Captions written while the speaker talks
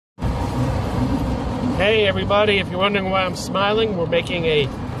Hey everybody, if you're wondering why I'm smiling, we're making a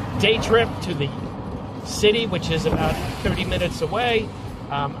day trip to the city, which is about 30 minutes away.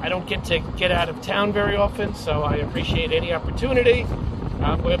 I don't get to get out of town very often, so I appreciate any opportunity.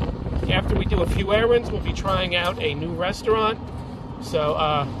 After we do a few errands, we'll be trying out a new restaurant, so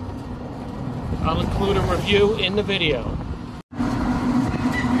I'll include a review in the video.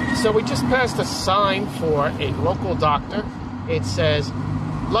 So we just passed a sign for a local doctor. It says,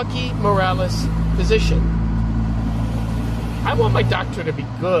 Lucky Morales Physician. I want my doctor to be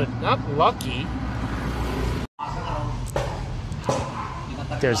good, not lucky.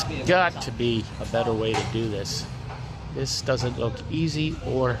 There's got to be a better way to do this. This doesn't look easy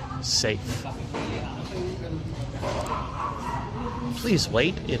or safe. Please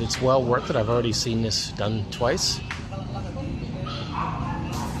wait, it's well worth it. I've already seen this done twice.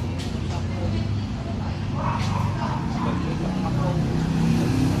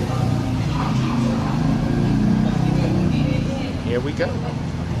 Here we go.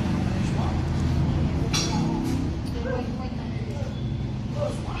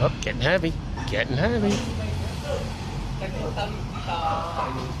 Oh, getting heavy, getting heavy.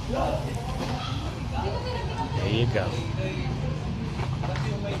 There you go.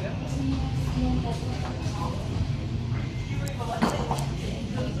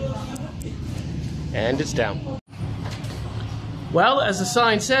 And it's down. Well, as the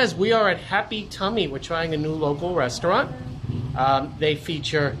sign says, we are at Happy Tummy. We're trying a new local restaurant. They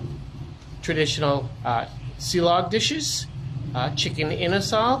feature traditional Laoag dishes, chicken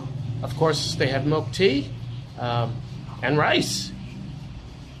inasal, of course they have milk tea, and rice.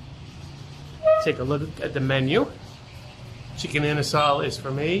 Take a look at the menu. Chicken inasal is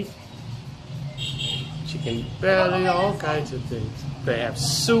for me. Chicken belly, all kinds of things. They have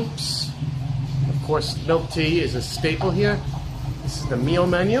soups. Of course, milk tea is a staple here. This is the meal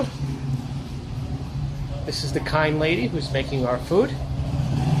menu. This is the kind lady who's making our food.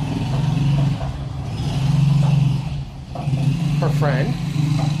 Her friend.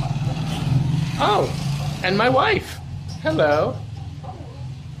 Oh, and my wife. Hello.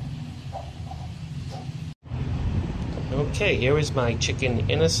 Okay, here is my chicken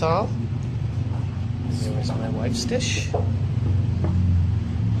inasal. Here is my wife's dish.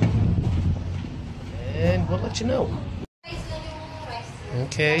 And we'll let you know.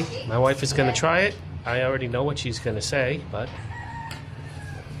 Okay, my wife is going to try it. I already know what she's going to say, but...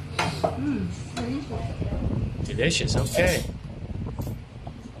 Delicious, okay.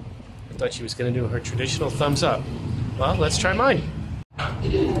 I thought she was going to do her traditional thumbs up. Well, let's try mine.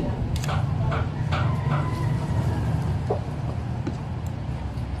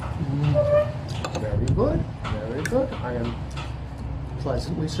 Very good, very good. I am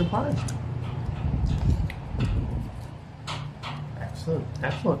pleasantly surprised. Excellent,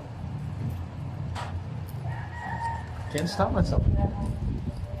 excellent. Can't stop myself.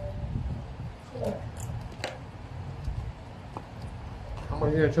 I'm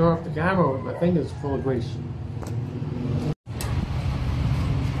going to turn off the camera with my fingers full of grease.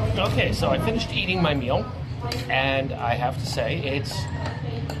 Okay, so I finished eating my meal, and I have to say it's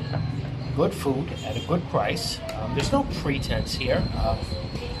good food at a good price. There's no pretense here.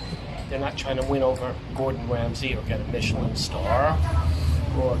 They're not trying to win over Gordon Ramsay or get a Michelin star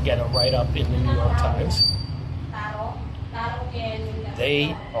or get a write-up in the New York Times.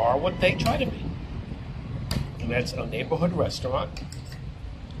 They are what they try to be. And that's a neighborhood restaurant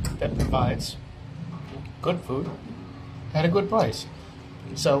that provides good food at a good price.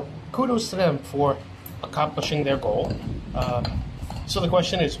 So kudos to them for accomplishing their goal. So the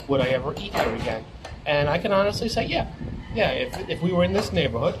question is, would I ever eat there again? And I can honestly say, yeah. Yeah, if we were in this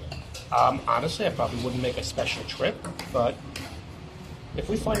neighborhood, honestly, I probably wouldn't make a special trip. But if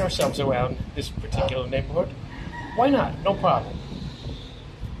we find ourselves around this particular neighborhood, why not? No problem.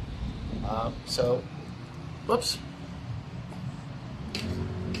 So, whoops.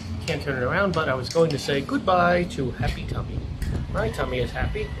 Can't turn it around, but I was going to say goodbye to Happy Tummy. My tummy is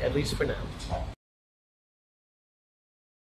happy, at least for now.